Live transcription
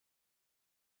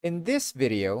In this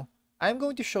video, I'm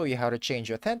going to show you how to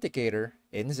change Authenticator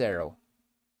in Xero.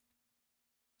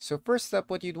 So first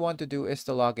up, what you'd want to do is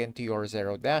to log into your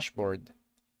Xero dashboard.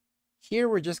 Here,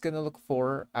 we're just going to look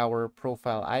for our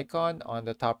profile icon on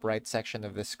the top right section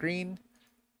of the screen.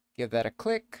 Give that a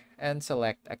click and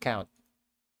select Account.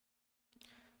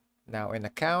 Now in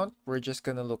Account, we're just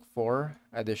going to look for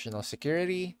Additional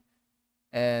Security.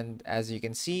 And as you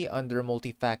can see, under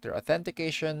Multi-Factor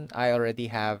Authentication, I already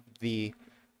have the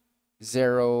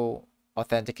Xero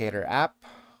Authenticator app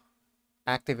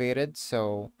activated.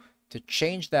 So to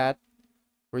change that,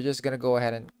 we're just going to go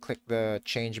ahead and click the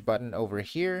change button over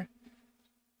here.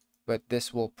 But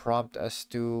this will prompt us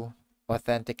to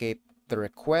authenticate the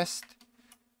request.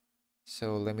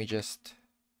 So let me just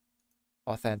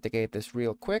authenticate this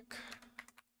real quick.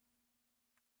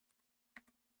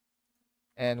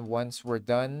 And once we're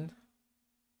done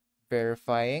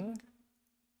verifying,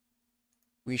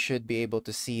 we should be able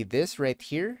to see this right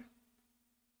here.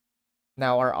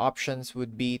 Now our options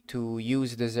would be to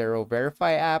use the Xero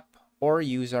Verify app or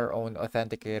use our own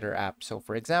Authenticator app. So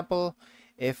for example,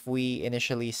 if we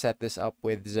initially set this up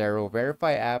with Xero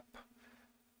Verify app,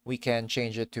 we can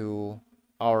change it to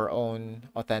our own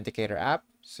Authenticator app.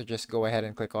 So just go ahead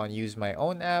and click on Use My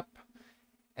Own App.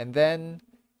 And then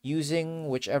using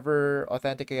whichever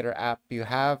Authenticator app you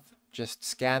have, just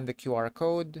scan the QR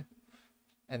code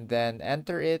and then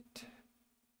enter it,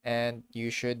 and you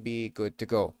should be good to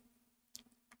go.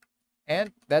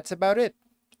 And that's about it.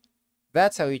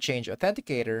 That's how you change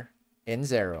Authenticator in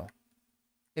Xero.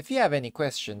 If you have any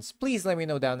questions, please let me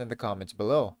know down in the comments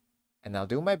below, and I'll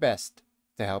do my best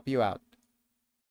to help you out.